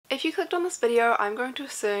If you clicked on this video, I'm going to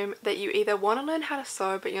assume that you either want to learn how to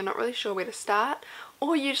sew but you're not really sure where to start,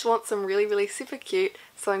 or you just want some really super cute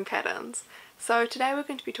sewing patterns. So today we're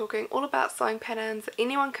going to be talking all about sewing patterns that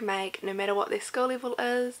anyone can make no matter what their skill level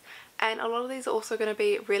is, and a lot of these are also going to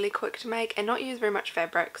be really quick to make and not use very much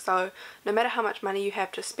fabric, so no matter how much money you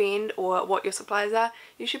have to spend or what your supplies are,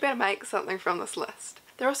 you should be able to make something from this list.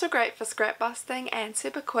 They're also great for scrap busting and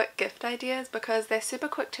super quick gift ideas because they're super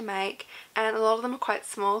quick to make and a lot of them are quite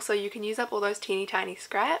small, so you can use up all those teeny tiny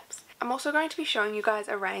scraps. I'm also going to be showing you guys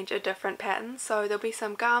a range of different patterns, so there'll be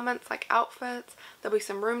some garments like outfits, there'll be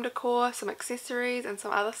some room decor, some accessories and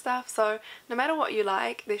some other stuff, so no matter what you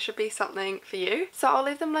like there should be something for you. So I'll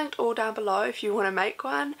leave them linked all down below if you want to make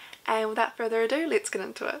one, and without further ado, let's get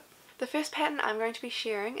into it. The first pattern I'm going to be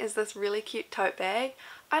sharing is this really cute tote bag.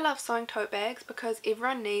 I love sewing tote bags because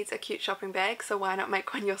everyone needs a cute shopping bag, so why not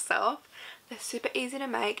make one yourself? They're super easy to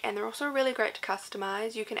make and they're also really great to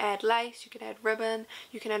customize. You can add lace, you can add ribbon,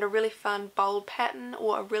 you can add a really fun bold pattern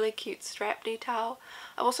or a really cute strap detail.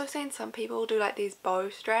 I've also seen some people do like these bow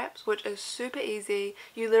straps, which is super easy.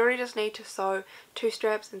 You literally just need to sew 2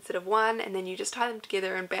 straps instead of 1 and then you just tie them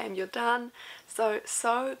together and bam, you're done.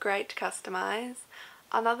 So great to customize.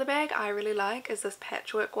 Another bag I really like is this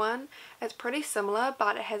patchwork one. It's pretty similar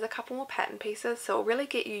but it has a couple more pattern pieces, so it'll really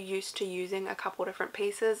get you used to using a couple different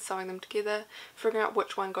pieces, sewing them together, figuring out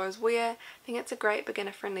which one goes where. I think it's a great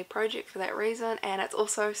beginner friendly project for that reason, and it's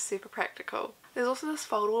also super practical. There's also this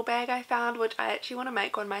foldable bag I found, which I actually want to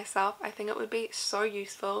make one myself. I think it would be so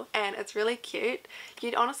useful and it's really cute.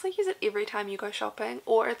 You'd honestly use it every time you go shopping,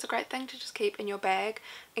 or it's a great thing to just keep in your bag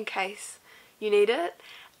in case you need it.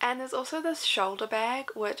 And there's also this shoulder bag,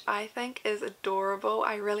 which I think is adorable.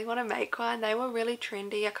 I really want to make one. They were really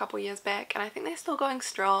trendy a couple years back and I think they're still going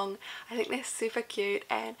strong. I think they're super cute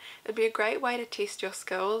and it'd be a great way to test your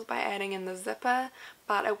skills by adding in the zipper,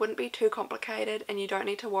 but it wouldn't be too complicated and you don't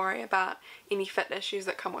need to worry about any fit issues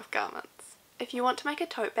that come with garments. If you want to make a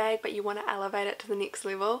tote bag but you want to elevate it to the next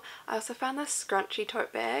level, I also found this scrunchy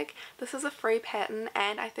tote bag. This is a free pattern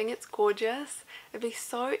and I think it's gorgeous. It'd be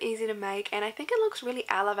so easy to make and I think it looks really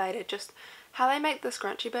elevated. Just how they make the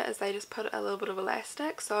scrunchy bit is they just put a little bit of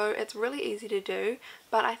elastic, so it's really easy to do,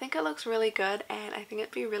 but I think it looks really good and I think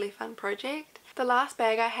it'd be a really fun project. The last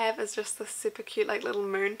bag I have is just this super cute like little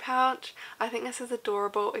moon pouch. I think this is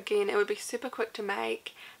adorable. Again, it would be super quick to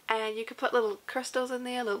make and you could put little crystals in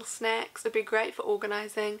there, little snacks. It'd be great for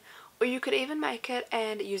organising, or you could even make it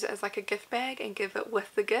and use it as like a gift bag and give it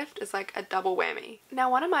with the gift as like a double whammy.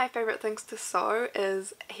 Now one of my favourite things to sew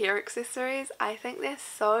is hair accessories. I think they're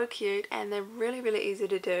so cute and they're really easy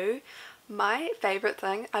to do. My favourite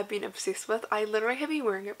thing I've been obsessed with, I literally have been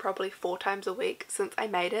wearing it probably 4 times a week since I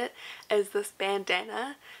made it, is this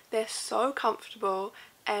bandana. They're so comfortable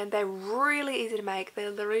and they're really easy to make.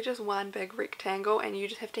 They're literally just one big rectangle and you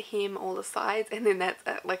just have to hem all the sides and then that's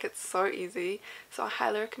it. Like, it's so easy. So I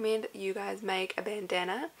highly recommend you guys make a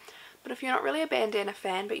bandana. But if you're not really a bandana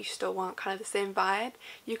fan but you still want kind of the same vibe,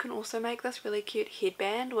 you can also make this really cute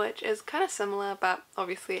headband, which is kind of similar but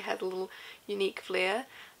obviously it has a little unique flair.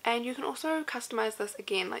 And you can also customize this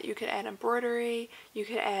again, like you could add embroidery, you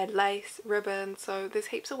could add lace, ribbon, so there's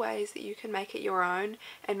heaps of ways that you can make it your own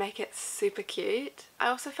and make it super cute. I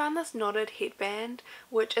also found this knotted headband,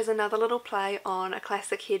 which is another little play on a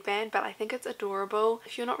classic headband, but I think it's adorable.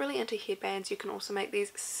 If you're not really into headbands, you can also make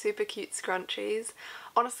these super cute scrunchies.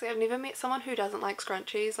 Honestly, I've never met someone who doesn't like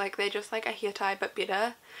scrunchies. Like, they're just like a hair tie but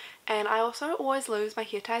better. And I also always lose my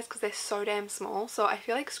hair ties because they're so damn small, so I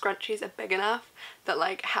feel like scrunchies are big enough that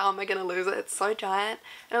like, how am I gonna lose it? It's so giant,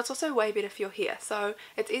 and it's also way better for your hair. So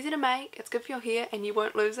it's easy to make, it's good for your hair, and you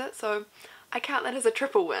won't lose it, so I count that as a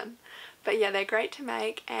triple win. But yeah, they're great to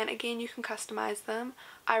make and again you can customize them.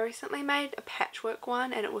 I recently made a patchwork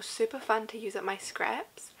one and it was super fun to use up my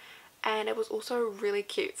scraps. And it was also really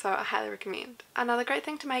cute, so I highly recommend. Another great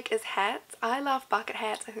thing to make is hats. I love bucket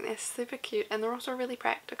hats. I think they're super cute and they're also really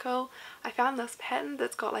practical. I found this pattern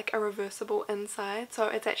that's got like a reversible inside, so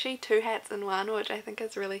it's actually 2 hats in one, which I think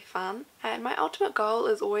is really fun. And my ultimate goal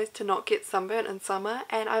is always to not get sunburnt in summer,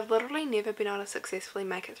 and I've literally never been able to successfully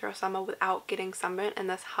make it through a summer without getting sunburnt in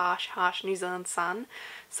this harsh New Zealand sun.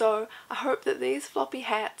 So I hope that these floppy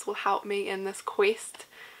hats will help me in this quest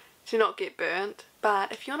to not get burnt.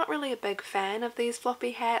 But if you're not really a big fan of these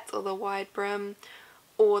floppy hats or the wide brim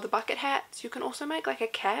or the bucket hats, you can also make like a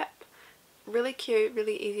cap. Really cute,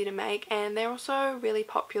 really easy to make, and they're also really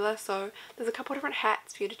popular, so there's a couple different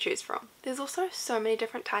hats for you to choose from. There's also so many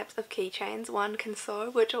different types of keychains one can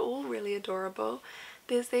sew, which are all really adorable.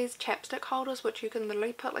 There's these chapstick holders which you can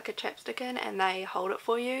literally put like a chapstick in and they hold it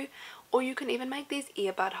for you, Or you can even make these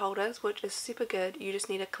earbud holders, which is super good. You just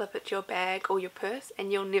need to clip it to your bag or your purse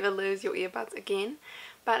and you'll never lose your earbuds again.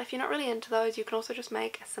 But if you're not really into those, you can also just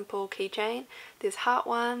make a simple keychain. There's heart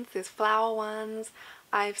ones, there's flower ones.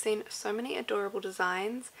 I've seen so many adorable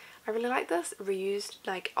designs. I really like this reused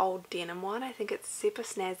like old denim one. I think it's super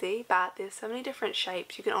snazzy, but there's so many different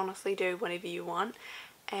shapes. You can honestly do whatever you want.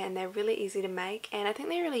 And they're really easy to make, and I think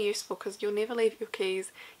they're really useful because you'll never leave your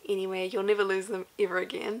keys anywhere, you'll never lose them ever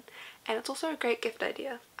again, and it's also a great gift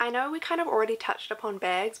idea. I know we kind of already touched upon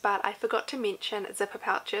bags, but I forgot to mention zipper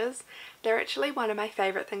pouches. They're actually one of my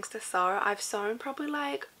favourite things to sew. I've sewn probably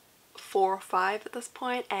like 4 or 5 at this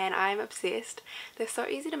point and I'm obsessed. They're so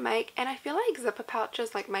easy to make, and I feel like zipper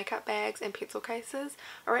pouches like makeup bags and pencil cases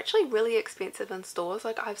are actually really expensive in stores.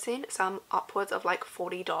 Like I've seen some upwards of like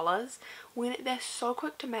 $40 when they're so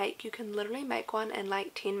quick to make. You can literally make one in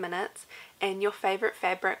like 10 minutes and your favorite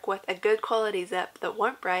fabric with a good quality zip that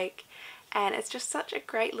won't break, and it's just such a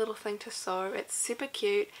great little thing to sew. It's super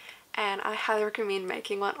cute and I highly recommend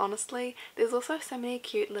making one, honestly. There's also so many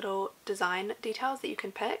cute little design details that you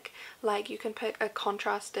can pick. Like you can pick a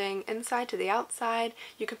contrasting inside to the outside,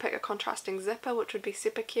 you can pick a contrasting zipper, which would be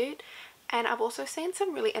super cute. And I've also seen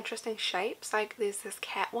some really interesting shapes, like there's this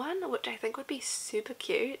cat one which I think would be super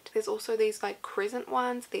cute. There's also these like crescent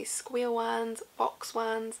ones, these square ones, box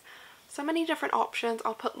ones. So many different options.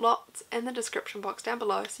 I'll put lots in the description box down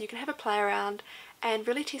below so you can have a play around and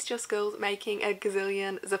really test your skills making a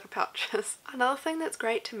gazillion zipper pouches. Another thing that's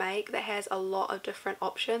great to make that has a lot of different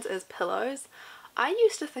options is pillows. I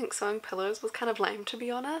used to think sewing pillows was kind of lame, to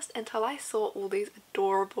be honest, until I saw all these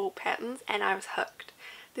adorable patterns and I was hooked.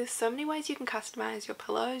 There's so many ways you can customize your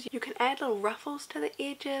pillows. You can add little ruffles to the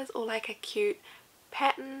edges or like a cute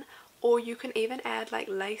pattern, or you can even add like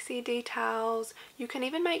lacy details. You can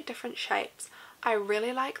even make different shapes. I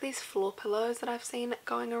really like these floor pillows that I've seen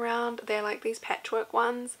going around. They're like these patchwork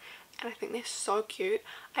ones and I think they're so cute.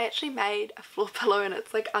 I actually made a floor pillow and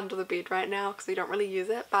it's like under the bed right now because we don't really use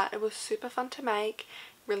it, but it was super fun to make.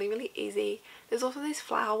 Really easy. There's also these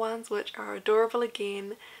flower ones which are adorable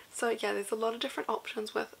again. So yeah, there's a lot of different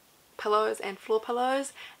options with pillows and floor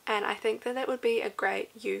pillows, and I think that would be a great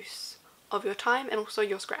use of your time and also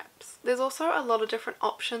your scraps. There's also a lot of different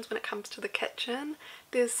options when it comes to the kitchen.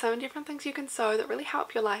 There's so many different things you can sew that really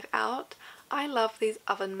help your life out. I love these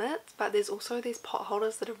oven mitts, but there's also these pot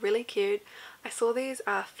holders that are really cute. I saw these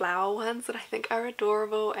flower ones that I think are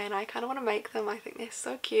adorable and I kind of want to make them. I think they're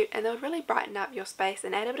so cute and they would really brighten up your space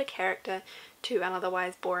and add a bit of character to an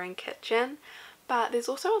otherwise boring kitchen. But there's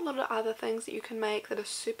also a lot of other things that you can make that are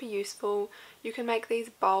super useful. You can make these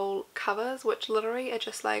bowl covers, which literally are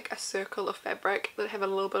just like a circle of fabric that have a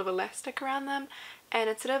little bit of elastic around them, and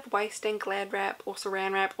instead of wasting glad wrap or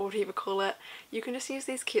saran wrap or whatever you call it, you can just use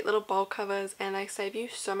these cute little bowl covers and they save you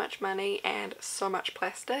so much money and so much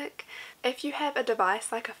plastic. If you have a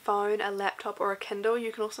device like a phone, a laptop or a Kindle,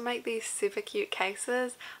 you can also make these super cute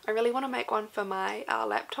cases. I really want to make one for my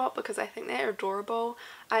laptop because I think they're adorable.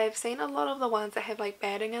 I've seen a lot of the ones that have like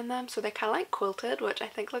batting in them, so they're kind of like quilted, which I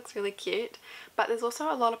think looks really cute. But there's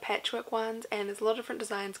also a lot of patchwork ones and there's a lot of different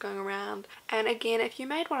designs going around. And again, if you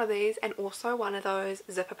made one of these and also one of those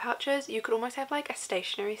zipper pouches, you could almost have like a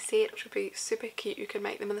stationery set, which would be super cute. You could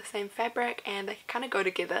make them in the same fabric and they could kind of go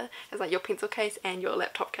together as like your pencil case and your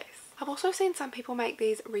laptop case. I've also seen some people make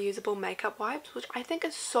these reusable makeup wipes, which I think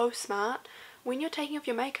is so smart. When you're taking off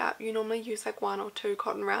your makeup, you normally use like 1 or 2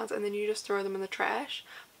 cotton rounds and then you just throw them in the trash.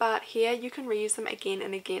 But here you can reuse them again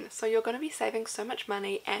and again. So you're going to be saving so much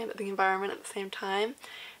money and the environment at the same time.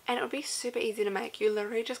 And it would be super easy to make. You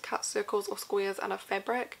literally just cut circles or squares out of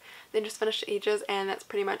fabric, then just finish the edges and that's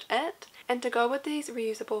pretty much it. And to go with these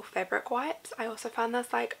reusable fabric wipes, I also found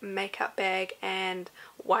this like makeup bag and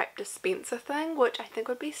wipe dispenser thing, which I think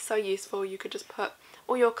would be so useful. You could just put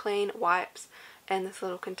all your clean wipes in this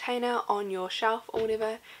little container on your shelf or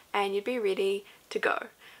whatever and you'd be ready to go.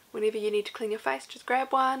 Whenever you need to clean your face, just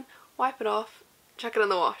grab one, wipe it off, chuck it in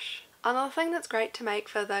the wash. Another thing that's great to make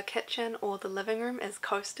for the kitchen or the living room is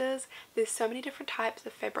coasters. There's so many different types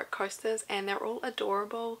of fabric coasters and they're all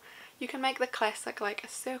adorable. You can make the classic like a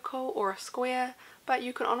circle or a square, but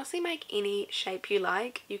you can honestly make any shape you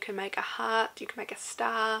like. You can make a heart, you can make a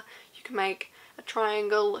star, you can make a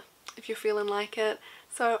triangle if you're feeling like it.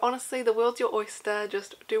 So honestly, the world's your oyster,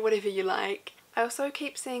 just do whatever you like. I also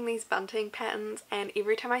keep seeing these bunting patterns and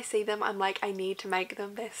every time I see them I'm like, I need to make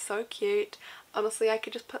them. They're so cute. Honestly, I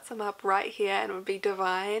could just put some up right here and it would be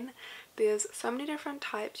divine. There's so many different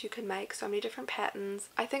types you can make, so many different patterns.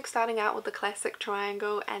 I think starting out with the classic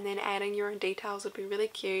triangle and then adding your own details would be really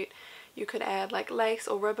cute. You could add like lace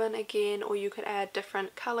or ribbon again, or you could add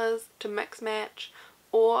different colours to mix match,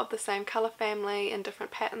 or of the same colour family in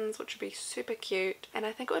different patterns, which would be super cute. And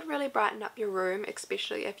I think it would really brighten up your room,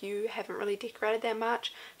 especially if you haven't really decorated that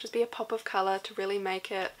much. Just be a pop of colour to really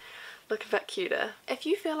make it look a bit cuter. If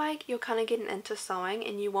you feel like you're kind of getting into sewing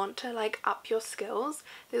and you want to like up your skills,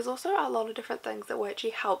 there's also a lot of different things that will actually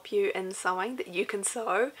help you in sewing that you can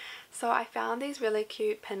sew. So I found these really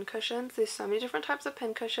cute pin cushions. There's so many different types of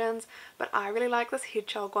pin cushions, but I really like this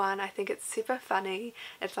hedgehog one. I think it's super funny.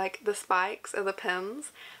 It's like the spikes are the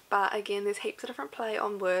pins, but again there's heaps of different play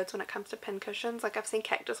on words when it comes to pin cushions. Like I've seen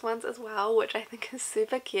cactus ones as well, which I think is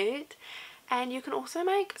super cute. And you can also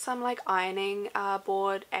make some like ironing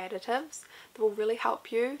board additives that will really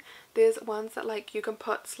help you. There's ones that like you can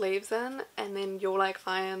put sleeves in and then you'll like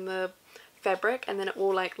iron the fabric and then it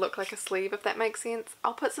will like look like a sleeve, if that makes sense.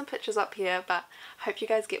 I'll put some pictures up here, but I hope you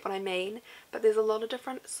guys get what I mean. But there's a lot of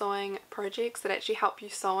different sewing projects that actually help you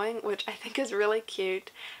sewing, which I think is really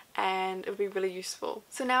cute and it would be really useful.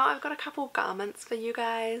 So now I've got a couple garments for you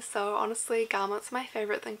guys. So honestly, garments are my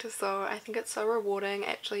favourite thing to sew. I think it's so rewarding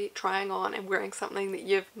actually trying on and wearing something that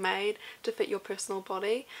you've made to fit your personal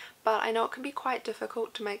body, but I know it can be quite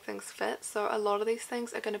difficult to make things fit, so a lot of these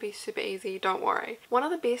things are going to be super easy, don't worry. One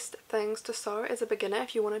of the best things to sew as a beginner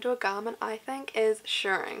if you want to do a garment, I think, is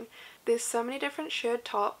shirring. There's so many different shirred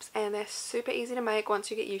tops and they're super easy to make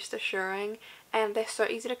once you get used to shirring, and they're so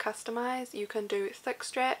easy to customize. You can do thick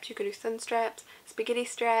straps, you can do thin straps, spaghetti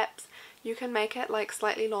straps. You can make it like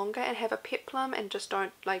slightly longer and have a peplum and just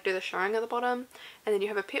don't like do the shirring at the bottom, and then you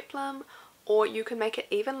have a peplum, or you can make it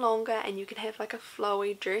even longer and you can have like a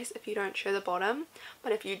flowy dress if you don't share the bottom.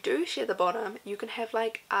 But if you do share the bottom, you can have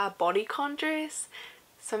like a bodycon dress.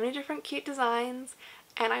 So many different cute designs.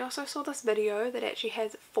 And I also saw this video that actually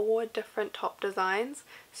has 4 different top designs,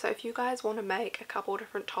 so if you guys want to make a couple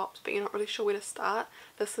different tops but you're not really sure where to start,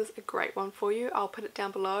 this is a great one for you. I'll put it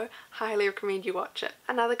down below. Highly recommend you watch it.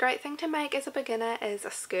 Another great thing to make as a beginner is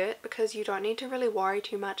a skirt, because you don't need to really worry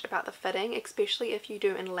too much about the fitting, especially if you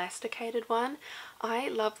do an elasticated one. I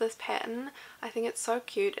love this pattern. I think it's so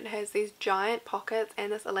cute. It has these giant pockets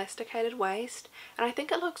and this elasticated waist, and I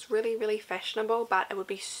think it looks really fashionable, but it would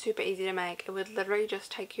be super easy to make. It would literally just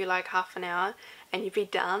take you like half an hour and you'd be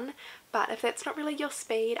done. But if that's not really your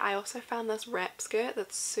speed, I also found this wrap skirt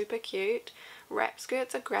that's super cute. Wrap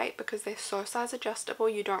skirts are great because they're so size adjustable.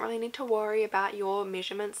 You don't really need to worry about your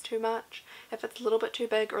measurements too much. If it's a little bit too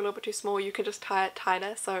big or a little bit too small, you can just tie it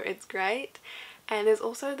tighter, so it's great. And there's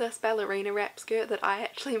also this ballerina wrap skirt that I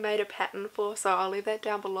actually made a pattern for, so I'll leave that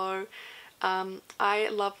down below. I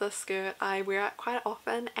love this skirt. I wear it quite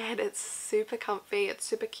often and it's super comfy, it's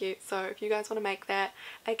super cute, so if you guys want to make that,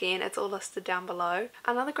 again, it's all listed down below.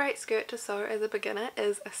 Another great skirt to sew as a beginner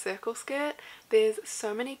is a circle skirt. There's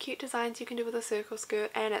so many cute designs you can do with a circle skirt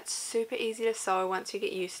and it's super easy to sew once you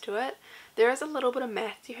get used to it. There is a little bit of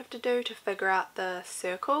math you have to do to figure out the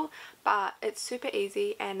circle, but it's super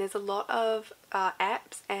easy, and there's a lot of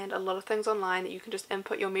apps and a lot of things online that you can just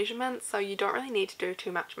input your measurements, so you don't really need to do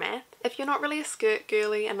too much math. If you're not really a skirt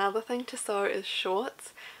girly, another thing to sew is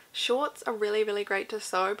shorts. Shorts are really great to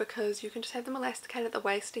sew because you can just have them elasticated at the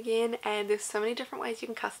waist again, and there's so many different ways you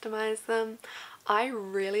can customize them. I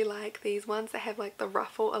really like these ones that have like the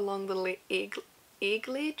ruffle along the leg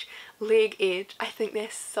edge. I think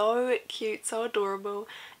they're so cute, so adorable,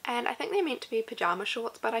 and I think they're meant to be pajama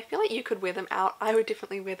shorts, but I feel like you could wear them out. I would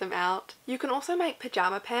definitely wear them out. You can also make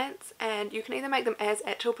pajama pants, and you can either make them as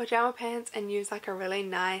actual pajama pants and use like a really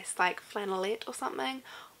nice like flannelette or something,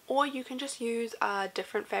 or you can just use a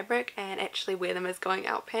different fabric and actually wear them as going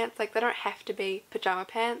out pants. Like, they don't have to be pajama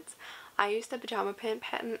pants. I used a pajama pant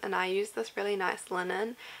pattern and I used this really nice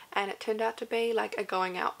linen, and it turned out to be like a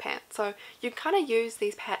going out pant. So you kind of use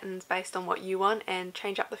these patterns based on what you want and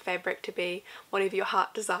change up the fabric to be whatever your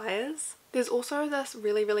heart desires. There's also this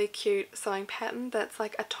really cute sewing pattern that's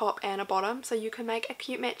like a top and a bottom, so you can make a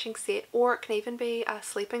cute matching set, or it can even be a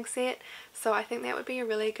sleeping set. So I think that would be a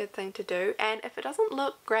really good thing to do, and if it doesn't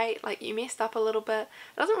look great, like you messed up a little bit,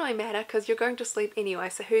 it doesn't really matter because you're going to sleep anyway,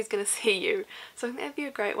 so who's going to see you? So I think that'd be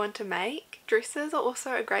a great one to make. Dresses are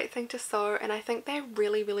also a great thing to sew, and I think they're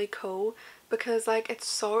really cool because like it's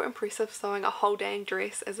so impressive sewing a whole dang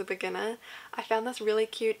dress as a beginner. I found this really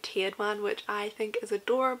cute tiered one which I think is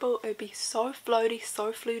adorable. It would be so floaty,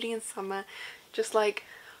 so fluty in summer. Just like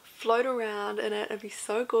float around in it, it'd be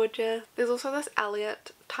so gorgeous. There's also this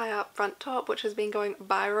Elliot tie-up front top which has been going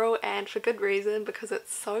viral, and for good reason because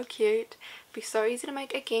it's so cute. It'd be so easy to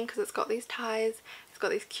make again because it's got these ties, it's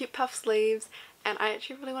got these cute puff sleeves, and I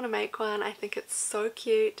actually really want to make one. I think it's so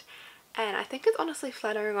cute. And I think it's honestly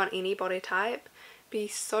flattering on any body type. be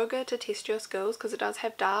so good to test your skills because it does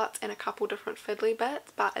have darts and a couple different fiddly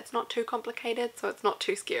bits, but it's not too complicated, so it's not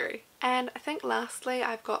too scary. And I think lastly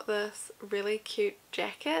I've got this really cute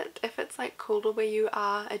jacket. If it's like cooler where you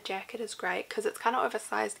are, a jacket is great because it's kind of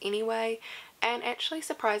oversized anyway, and actually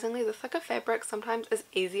surprisingly the thicker fabric sometimes is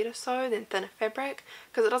easier to sew than thinner fabric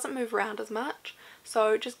because it doesn't move around as much.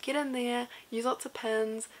 So just get in there, use lots of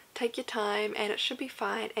pins, take your time, and it should be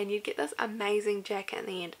fine, and you'd get this amazing jacket in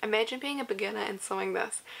the end. Imagine being a beginner and sewing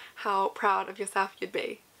this, how proud of yourself you'd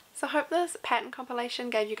be. So I hope this pattern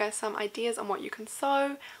compilation gave you guys some ideas on what you can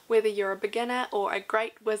sew, whether you're a beginner or a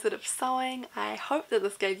great wizard of sewing. I hope that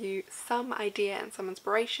this gave you some idea and some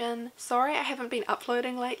inspiration. Sorry I haven't been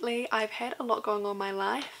uploading lately. I've had a lot going on in my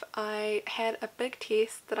life. I had a big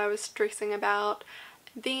test that I was stressing about,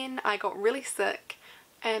 then I got really sick,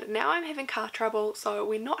 and now I'm having car trouble, so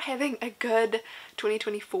we're not having a good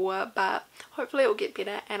 2024, but hopefully it will get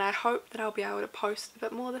better, and I hope that I'll be able to post a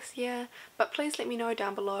bit more this year. But please let me know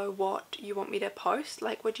down below what you want me to post.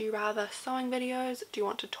 Like, would you rather sewing videos? Do you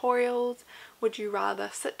want tutorials? Would you rather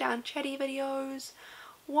sit down chatty videos?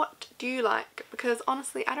 What do you like? Because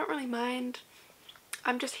honestly I don't really mind.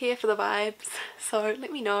 I'm just here for the vibes, so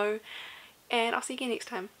let me know, and I'll see you again next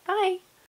time. Bye!